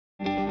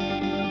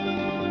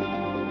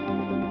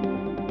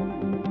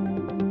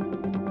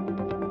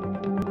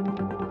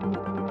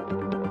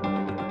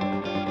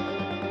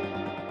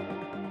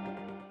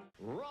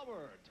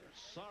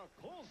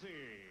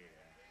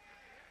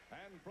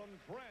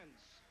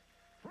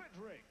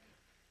Frederick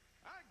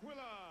Aguilar.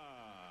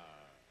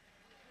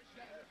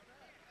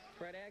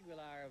 Fred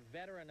Aguilar, a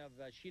veteran of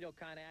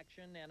Shidokan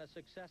action and a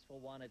successful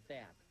one at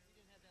that.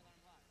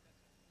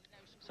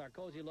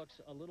 Sarkozy looks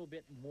a little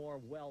bit more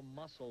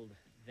well-muscled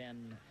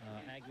than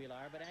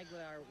Aguilar, but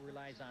Aguilar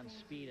relies on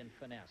speed and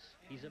finesse.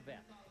 He's a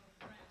vet.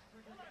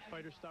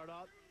 Fighters start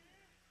out.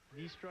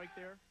 Knee strike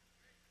there.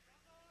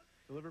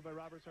 Delivered by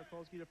Robert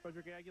Sarkozy to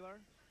Frederick Aguilar.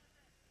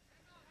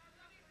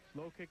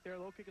 Low kick there.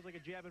 Low kick is like a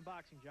jab in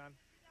boxing, John.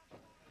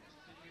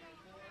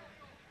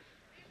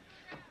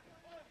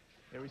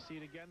 There we see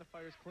it again. The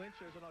fighters clinch.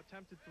 There's an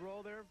attempted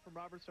throw there from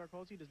Robert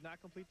Sarkozy. Does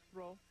not complete the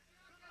throw.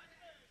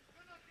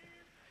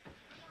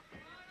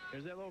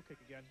 There's that low kick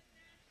again.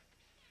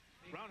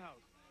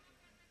 Roundhouse.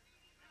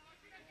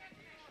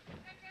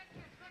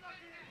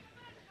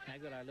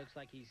 Aguilar looks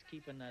like he's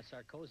keeping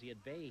Sarkozy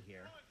at bay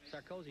here.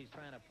 Sarkozy's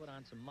trying to put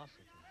on some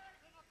muscle.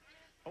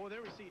 Oh,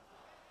 there we see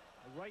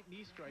a right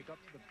knee strike up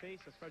to the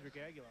face of Frederick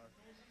Aguilar.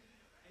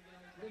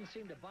 Didn't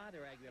seem to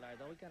bother Aguilar,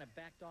 though. He kind of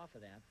backed off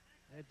of that.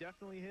 And it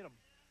definitely hit him.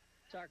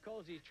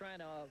 Sarkozy's trying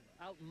to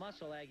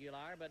out-muscle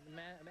Aguilar, but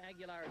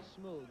Aguilar is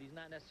smooth. He's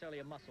not necessarily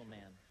a muscle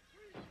man.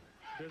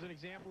 There's an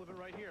example of it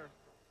right here.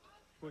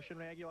 Pushing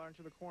Aguilar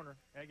into the corner.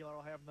 Aguilar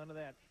will have none of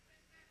that.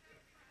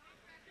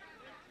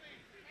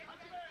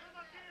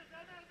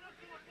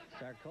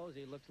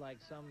 Sarkozy looks like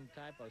some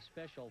type of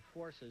special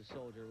forces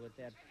soldier with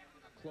that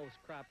close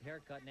cropped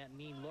haircut and that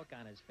mean look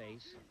on his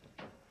face.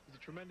 He's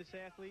a tremendous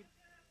athlete,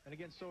 and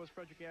again, so is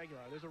Frederick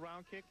Aguilar. There's a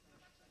round kick.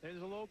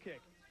 There's a low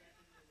kick.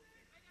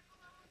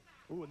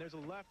 Ooh, and there's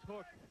a left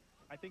hook.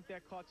 I think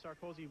that caught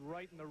Sarkozy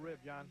right in the rib,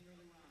 John.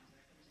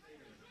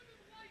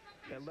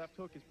 That left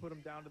hook has put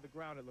him down to the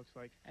ground, it looks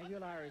like.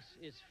 Aguilar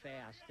is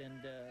fast,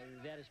 and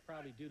that is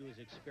probably due to his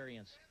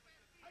experience.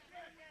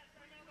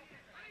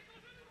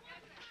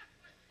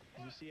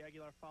 You see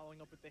Aguilar following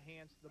up with the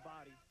hands to the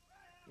body.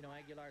 You know,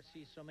 Aguilar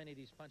sees so many of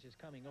these punches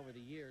coming over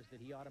the years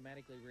that he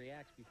automatically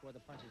reacts before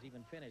the punch is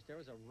even finished.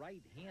 There was a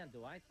right hand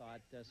to, I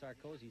thought,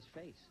 Sarkozy's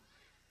face.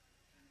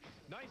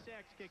 Nice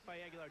axe kick by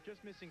Aguilar,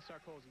 just missing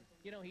Sarkozy.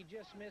 You know, he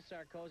just missed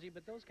Sarkozy,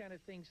 but those kind of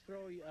things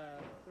throw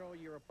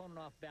your opponent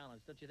off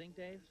balance, don't you think,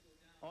 Dave?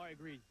 Oh, I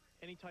agree.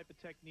 Any type of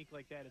technique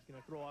like that is going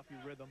to throw off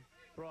your rhythm,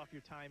 throw off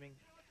your timing.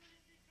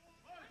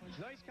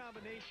 Nice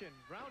combination.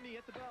 Round knee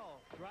at the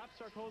bell. Drops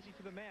Sarkozy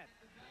to the mat.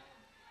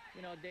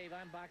 You know, Dave,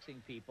 I'm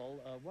boxing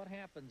people. What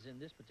happens in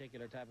this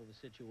particular type of a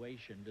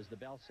situation? Does the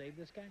bell save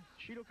this guy?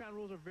 Shidokan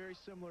rules are very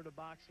similar to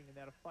boxing in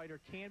that a fighter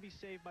can be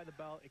saved by the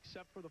bell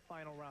except for the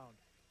final round.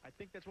 I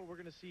think that's what we're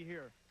going to see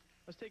here.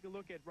 Let's take a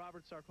look at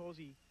Robert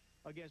Sarkozy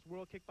against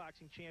world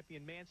kickboxing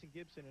champion Manson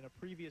Gibson in a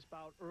previous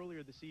bout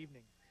earlier this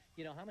evening.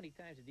 You know, how many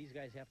times did these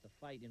guys have to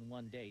fight in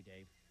one day,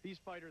 Dave? These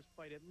fighters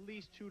fight at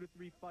least 2 to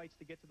 3 fights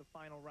to get to the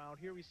final round.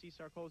 Here we see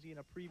Sarkozy in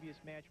a previous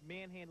match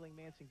manhandling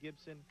Manson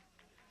Gibson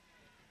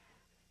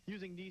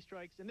using knee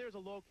strikes. And there's a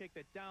low kick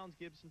that downs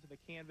Gibson to the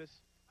canvas.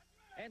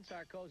 And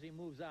Sarkozy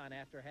moves on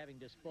after having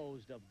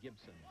disposed of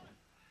Gibson.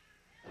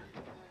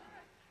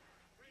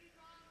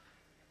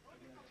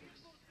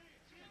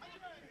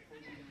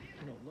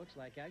 You know, it looks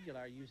like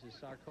Aguilar uses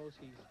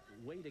Sarkozy's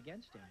weight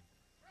against him.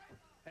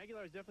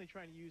 Aguilar is definitely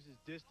trying to use his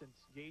distance,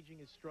 gauging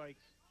his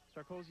strikes.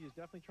 Sarkozy is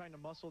definitely trying to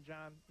muscle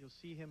John. You'll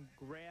see him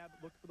grab,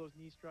 look for those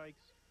knee strikes.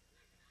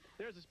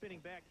 There's a spinning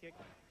back kick,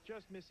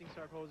 just missing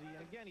Sarkozy.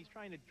 And again, he's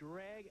trying to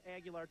drag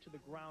Aguilar to the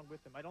ground with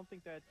him. I don't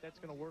think that's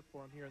going to work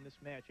for him here in this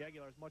match.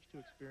 Aguilar is much too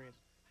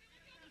experienced.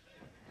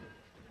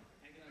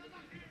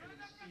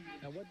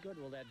 Now, what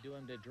good will that do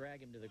him to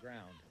drag him to the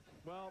ground?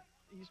 Well,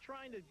 he's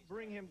trying to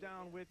bring him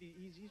down with,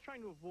 he's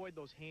trying to avoid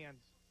those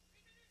hands.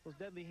 Those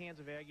deadly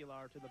hands of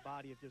Aguilar to the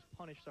body have just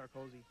punished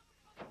Sarkozy.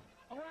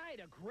 All right,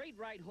 a great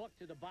right hook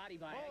to the body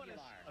by Aguilar.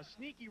 A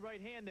sneaky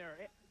right hand there.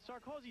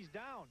 Sarkozy's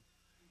down.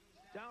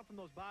 Down from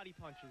those body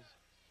punches.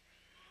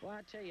 Well,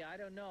 I tell you, I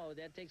don't know.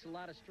 That takes a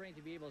lot of strength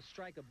to be able to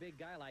strike a big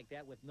guy like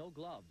that with no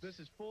gloves. This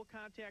is full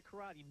contact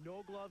karate.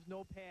 No gloves,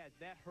 no pads.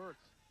 That hurts.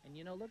 And,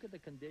 you know, look at the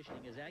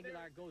conditioning. As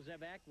Aguilar goes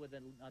back with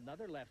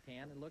another left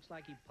hand, it looks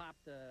like he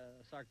popped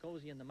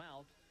Sarkozy in the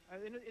mouth.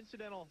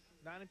 Incidental,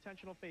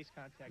 non-intentional face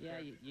contact. Yeah,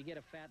 you get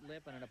a fat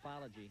lip and an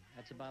apology.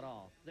 That's about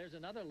all. There's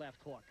another left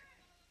hook.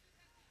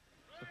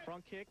 The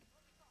front kick.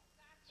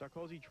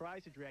 Sarkozy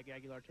tries to drag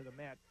Aguilar to the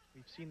mat.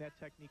 We've seen that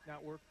technique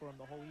not work for him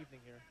the whole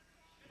evening here.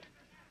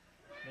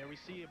 There we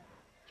see a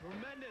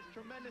tremendous,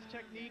 tremendous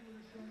technique.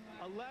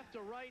 A left,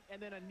 a right,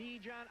 and then a knee,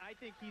 John. I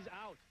think he's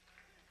out.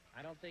 I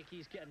don't think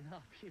he's getting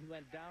up. He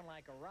went down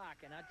like a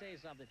rock. And I'll tell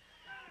you something.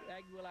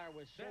 Aguilar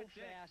was so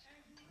fast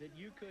that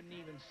you couldn't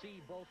even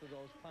see both of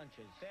those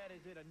punches. That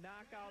is it. A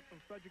knockout from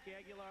Frederick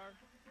Aguilar,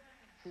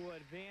 who will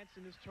advance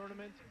in this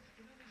tournament.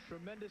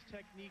 Tremendous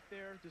technique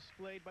there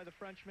displayed by the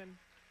Frenchman.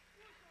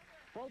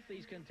 Both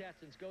these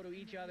contestants go to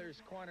each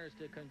other's corners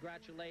to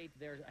congratulate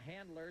their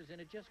handlers,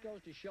 and it just goes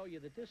to show you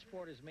that this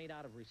sport is made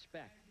out of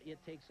respect. It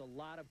takes a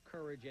lot of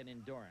courage and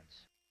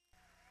endurance.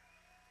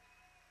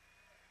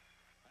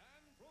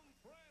 And from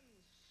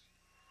France,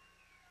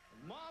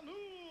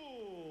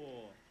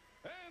 Manu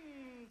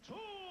and Tour.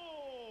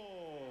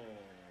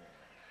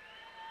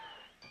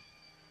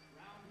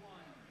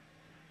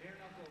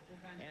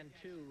 And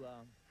two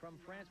from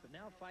France, but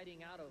now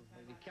fighting out of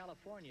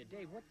California.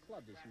 Dave, what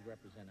club does he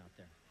represent out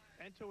there?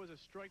 Ento is a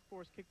Strike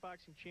Force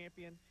kickboxing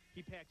champion.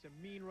 He packs a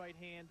mean right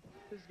hand.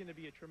 This is going to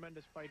be a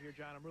tremendous fight here,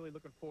 John. I'm really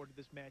looking forward to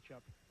this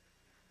matchup.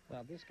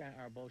 Well, this guy,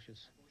 Arbocious,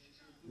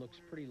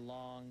 looks pretty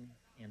long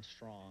and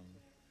strong.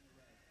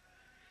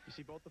 You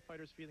see both the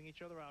fighters feeling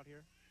each other out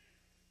here.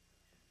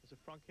 There's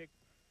a front kick.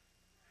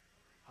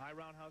 High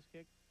roundhouse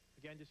kick.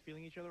 Again, just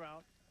feeling each other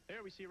out.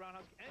 There we see a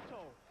roundhouse kick.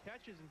 Ento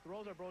catches and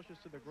throws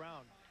Arbocious to the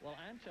ground. Well,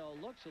 Ento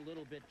looks a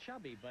little bit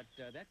chubby, but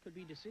that could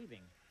be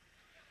deceiving.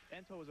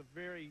 Ento is a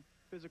very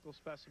physical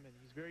specimen.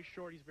 He's very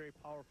short. He's very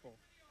powerful.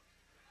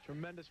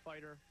 Tremendous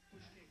fighter.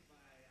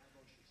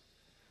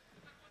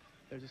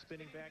 There's a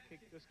spinning back kick,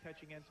 just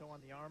catching Ento on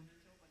the arm.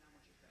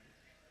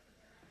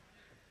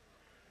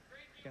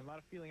 Again, a lot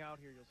of feeling out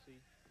here, you'll see.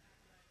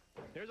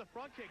 There's a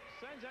front kick.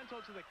 Sends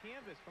Ento to the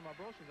canvas from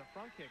Arbocious, a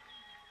front kick.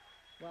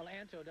 Well,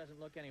 Ento doesn't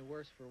look any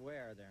worse for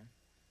wear there.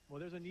 Well,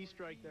 there's a knee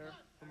strike there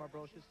from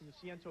Arbocious, and you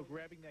see Ento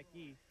grabbing that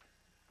gi.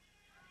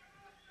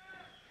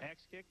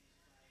 Axe kick.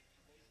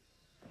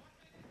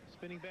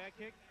 Spinning back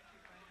kick.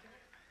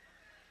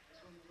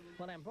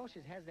 Well,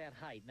 Ambrosius has that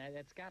height, and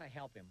that's got to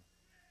help him.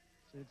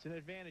 So it's an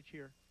advantage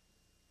here.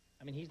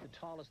 I mean, he's the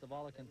tallest of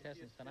all the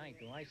contestants tonight,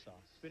 who I saw.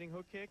 Spinning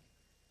hook kick.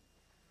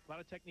 A lot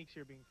of techniques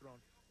here being thrown.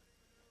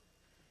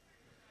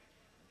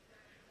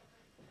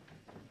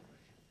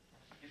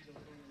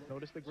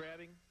 Notice the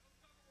grabbing.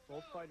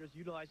 Both fighters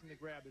utilizing the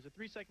grab. There's a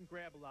 3-second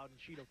grab allowed in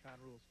Shidokan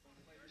rules.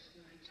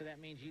 So that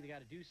means you either got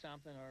to do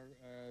something or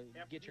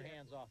get your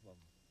hands off of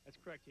them. That's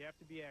correct. You have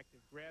to be active.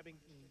 Grabbing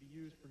can be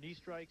used for knee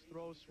strikes,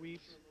 throws,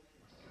 sweeps,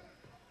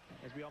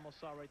 as we almost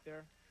saw right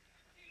there.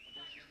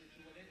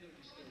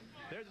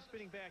 There's a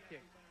spinning back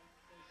kick.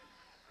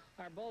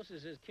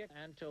 Arbocious has kicked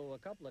Ento a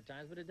couple of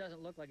times, but it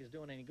doesn't look like it's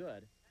doing any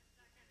good.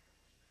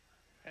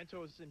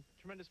 Ento is in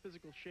tremendous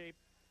physical shape.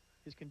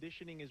 His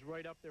conditioning is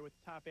right up there with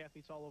top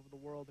athletes all over the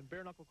world. In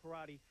bare-knuckle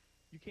karate,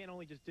 you can't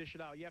only just dish it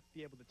out. You have to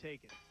be able to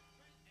take it.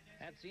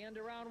 That's the end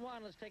of round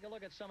one. Let's take a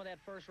look at some of that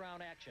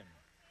first-round action.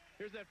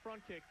 Here's that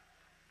front kick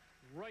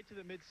right to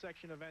the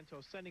midsection of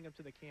Ento, sending him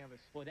to the canvas.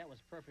 Boy, that was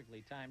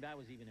perfectly timed. I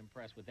was even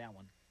impressed with that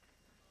one.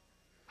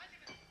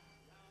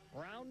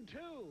 Round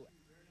two.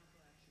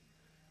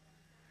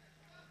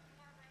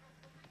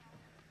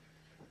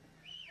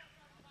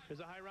 There's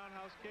a high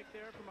roundhouse kick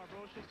there from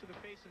Arbocious to the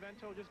face of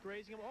Ento, just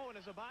grazing him. Oh, and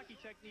a Zabaki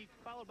technique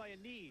followed by a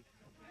knee.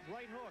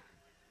 Right hook.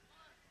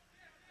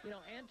 You know,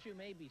 Ento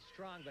may be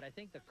strong, but I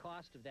think the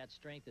cost of that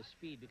strength is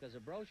speed, because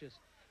Arbocious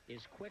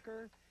is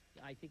quicker.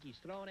 I think he's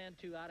thrown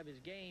Ento out of his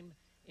game,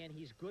 and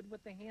he's good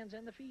with the hands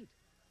and the feet.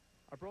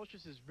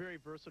 Arbocious is very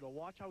versatile.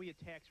 Watch how he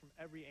attacks from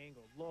every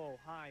angle. Low,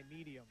 high,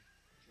 medium.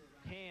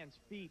 Hands,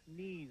 feet,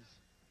 knees.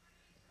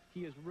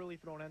 He has really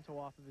thrown Ento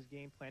off of his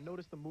game plan.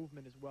 Notice the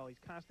movement as well. He's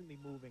constantly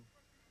moving.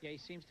 Yeah, he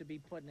seems to be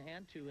putting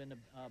Ento in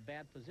a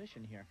bad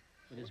position here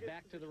with his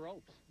back to the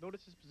ropes.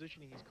 Notice his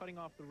positioning. He's cutting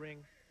off the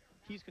ring.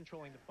 He's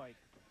controlling the fight.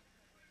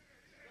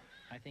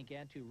 I think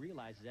Ento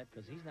realizes that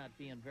because he's not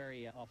being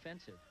very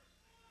offensive.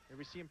 Here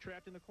we see him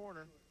trapped in the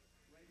corner.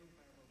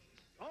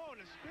 Oh,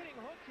 and a spinning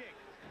hook kick.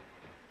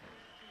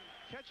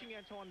 Catching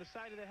Ento on the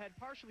side of the head,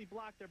 partially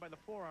blocked there by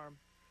the forearm.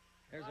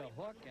 There's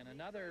a hook and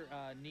another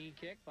knee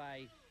kick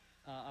by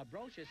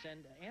Arbocious,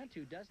 and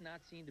Ento does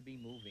not seem to be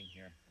moving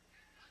here.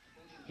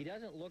 He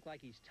doesn't look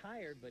like he's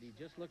tired, but he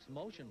just looks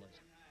motionless.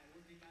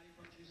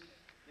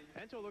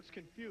 Ento looks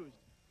confused.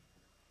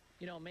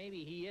 You know,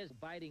 maybe he is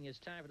biding his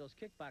time for those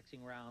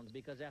kickboxing rounds,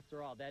 because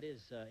after all, that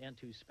is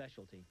Ento's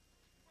specialty.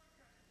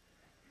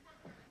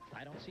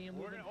 I don't see him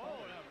moving forward.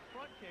 Oh, and a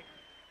front kick.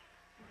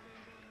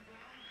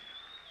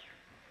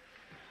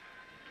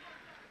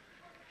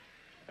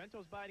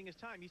 Ento's biding his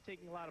time. He's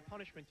taking a lot of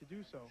punishment to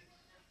do so.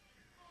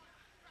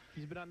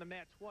 He's been on the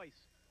mat twice.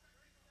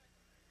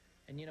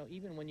 And, you know,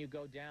 even when you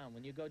go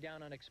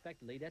down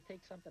unexpectedly, that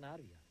takes something out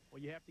of you.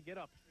 Well, you have to get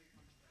up.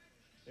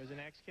 There's an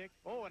axe kick.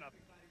 Oh, and a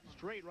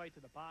straight right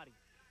to the body.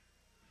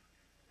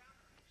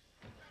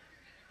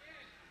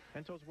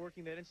 Ento's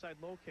working that inside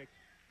low kick.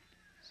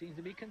 Seems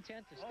to be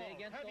content to stay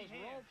against those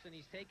hand. ropes, and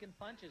he's taking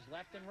punches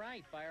left and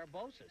right by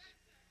Arbocious.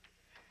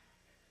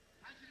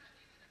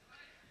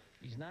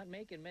 He's not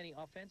making many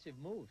offensive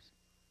moves.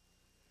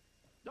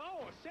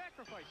 Oh, a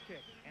sacrifice kick.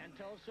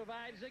 Ento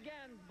survives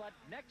again, but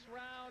next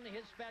round,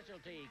 his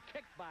specialty,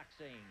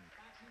 kickboxing.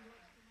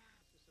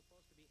 This is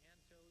supposed to be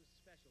Ento's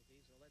specialty,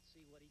 so let's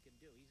see what he can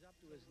do. He's up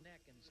to his neck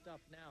and stuff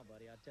now,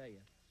 buddy, I'll tell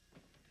you.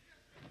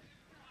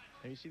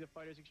 And you see the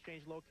fighters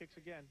exchange low kicks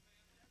again.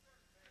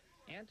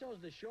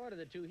 Ento's the short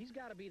of the two. He's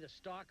got to be the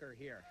stalker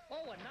here.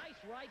 Oh, a nice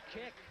right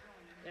kick.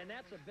 And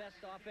that's the best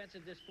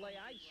offensive display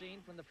I've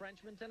seen from the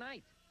Frenchman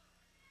tonight.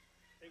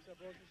 Takes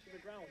Arbocious to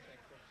the ground.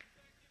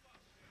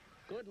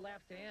 Good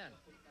left hand.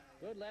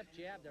 Good left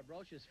jab to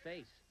Arbocious'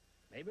 face.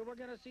 Maybe we're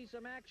going to see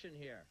some action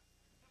here.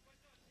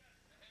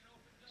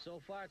 So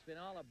far, it's been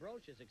all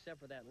Arbocious except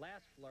for that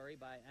last flurry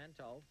by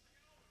Ento.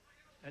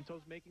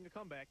 Ento's making a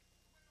comeback.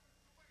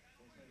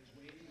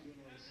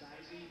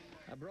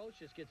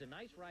 Arbocious gets a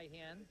nice right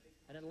hand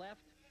and then left.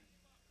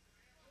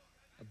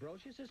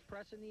 Abrocious is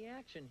pressing the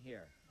action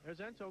here. There's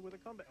Ento with a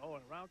comeback. Oh,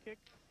 and a round kick.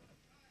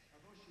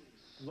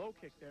 Low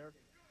kick there.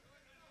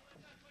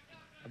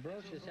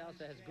 Abrocious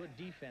also has good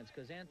defense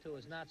because Ento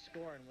is not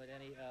scoring with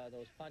any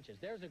those punches.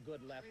 There's a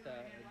good left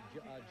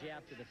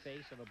jab to the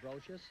face of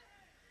Abrocious.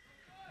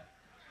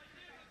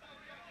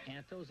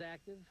 Anto's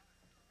active.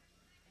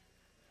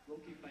 Low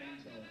kick by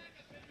Ento.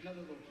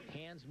 Another low kick.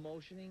 Hands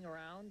motioning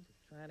around,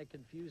 trying to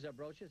confuse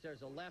Abrocious.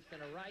 There's a left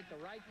and a right.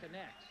 The right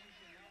connects.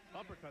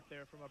 Uppercut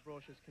there from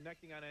Abrocious,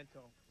 connecting on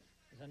Ento.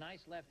 There's a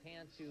nice left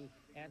hand to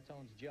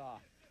Anton's jaw.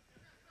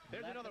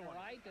 There's left another and a one.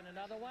 right and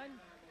another one.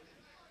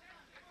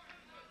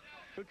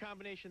 Good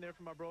combination there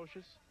from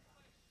Abrocious.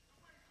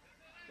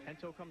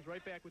 Ento comes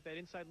right back with that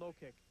inside low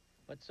kick.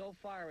 But so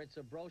far, it's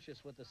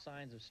Abrocious with the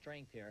signs of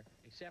strength here.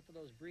 Except for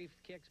those brief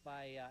kicks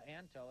by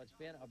Ento, it's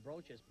been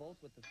Abrocious, both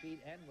with the feet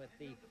and with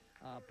the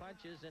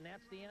punches, and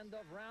that's the end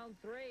of round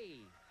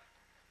 3.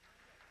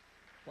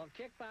 Well,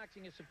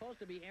 kickboxing is supposed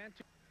to be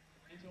Ento.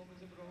 Ento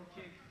opens up with a low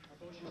kick.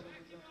 Abrocious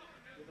opens up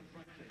with a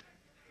front kick.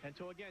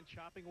 Ento again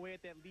chopping away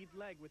at that lead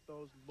leg with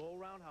those low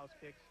roundhouse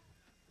kicks.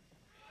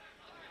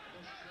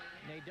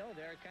 Nadeau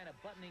there kind of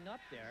buttoning up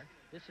there.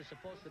 This is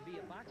supposed to be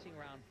a boxing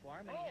round for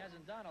him, and he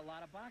hasn't done a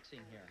lot of boxing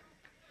here.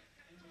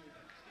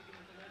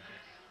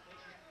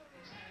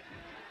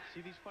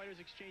 See these fighters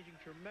exchanging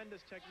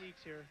tremendous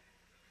techniques here.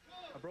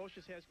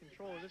 Abrocious has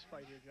control of this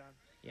fight here, John.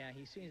 Yeah,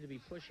 he seems to be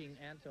pushing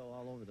Ento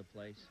all over the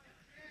place.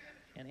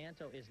 And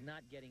Ento is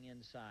not getting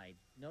inside.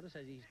 Notice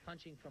as he's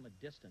punching from a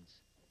distance.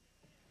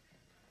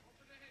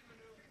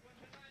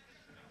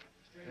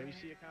 There you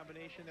see a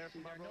combination there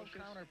from There are no Abrocious.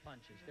 counter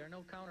punches. There are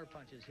no counter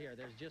punches here.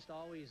 There's just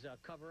always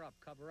cover up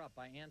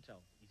by Ento.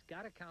 He's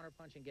got to counter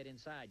punch and get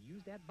inside.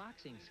 Use that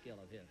boxing skill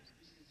of his.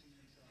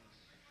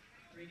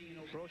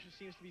 Abrocious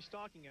seems to be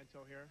stalking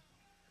Ento here.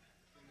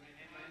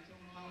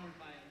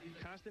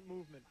 Constant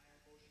movement.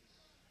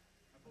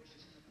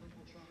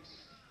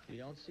 You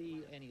don't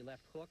see any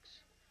left hooks.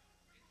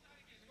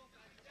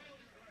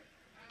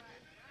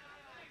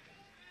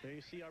 There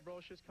you see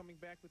Abrocious coming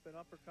back with an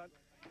uppercut.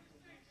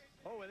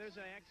 Oh, and there's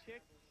an axe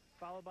kick,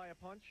 followed by a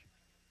punch.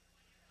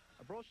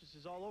 Abrocious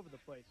is all over the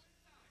place.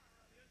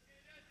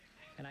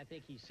 And I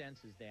think he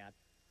senses that.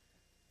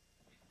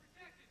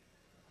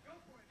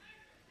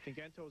 I think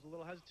Ento is a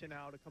little hesitant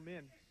now to come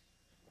in.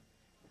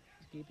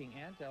 He's keeping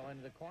Ento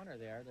into the corner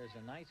there. There's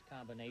a nice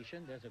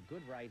combination. There's a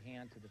good right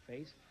hand to the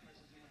face.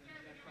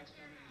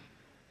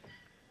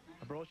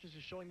 Abrocious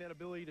is showing that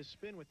ability to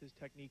spin with his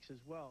techniques as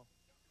well.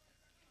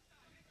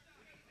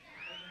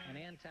 And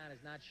Anton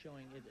is not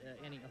showing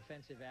any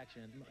offensive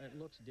action. It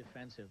looks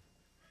defensive.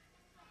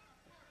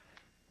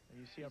 And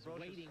you see He's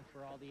Abrocious waiting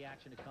for all the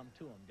action to come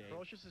to him, Dave.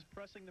 Abrocious is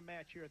pressing the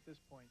match here at this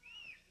point.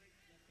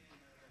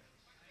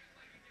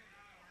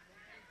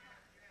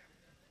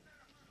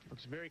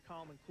 Looks very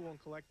calm and cool and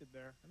collected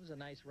there. That was a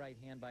nice right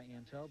hand by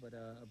Ento, but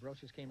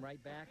Abrocious came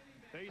right back.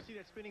 There you see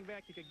that spinning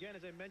back kick again,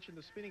 as I mentioned,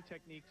 the spinning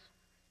techniques.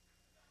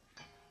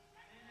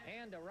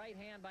 And a right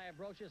hand by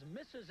Abrocious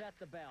misses at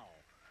the bell.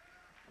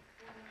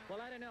 Well,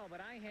 I don't know, but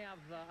I have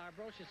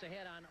Abrocious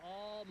ahead on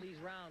all these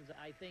rounds.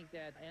 I think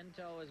that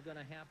Ento is going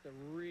to have to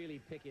really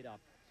pick it up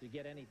to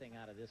get anything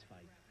out of this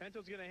fight.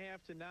 Ento's going to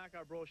have to knock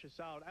Abrocious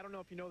out. I don't know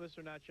if you know this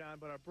or not, John,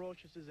 but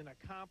Abrocious is an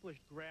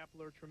accomplished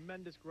grappler,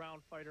 tremendous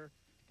ground fighter.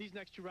 These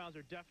next 2 rounds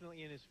are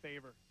definitely in his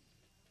favor.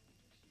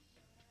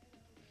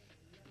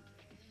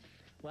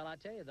 Well, I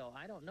tell you, though,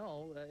 I don't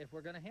know if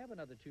we're going to have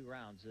another 2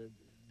 rounds.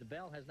 The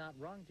bell has not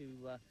rung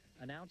to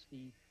announce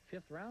the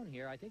 5th round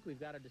here. I think we've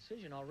got a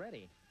decision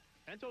already.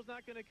 Ento's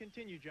not going to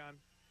continue, John.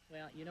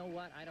 Well, you know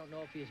what? I don't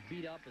know if he's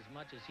beat up as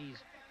much as he's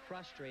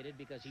frustrated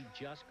because he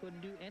just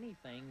couldn't do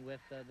anything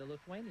with the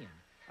Lithuanian.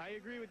 I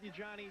agree with you,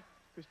 Johnny.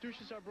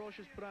 Kęstutis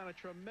Abrocious put on a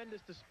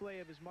tremendous display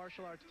of his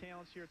martial arts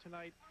talents here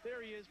tonight.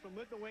 There he is from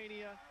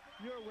Lithuania,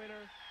 your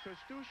winner,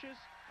 Kęstutis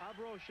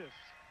Abrocious.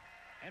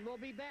 And we'll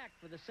be back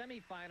for the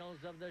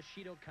semifinals of the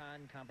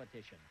Shidokan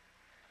competition.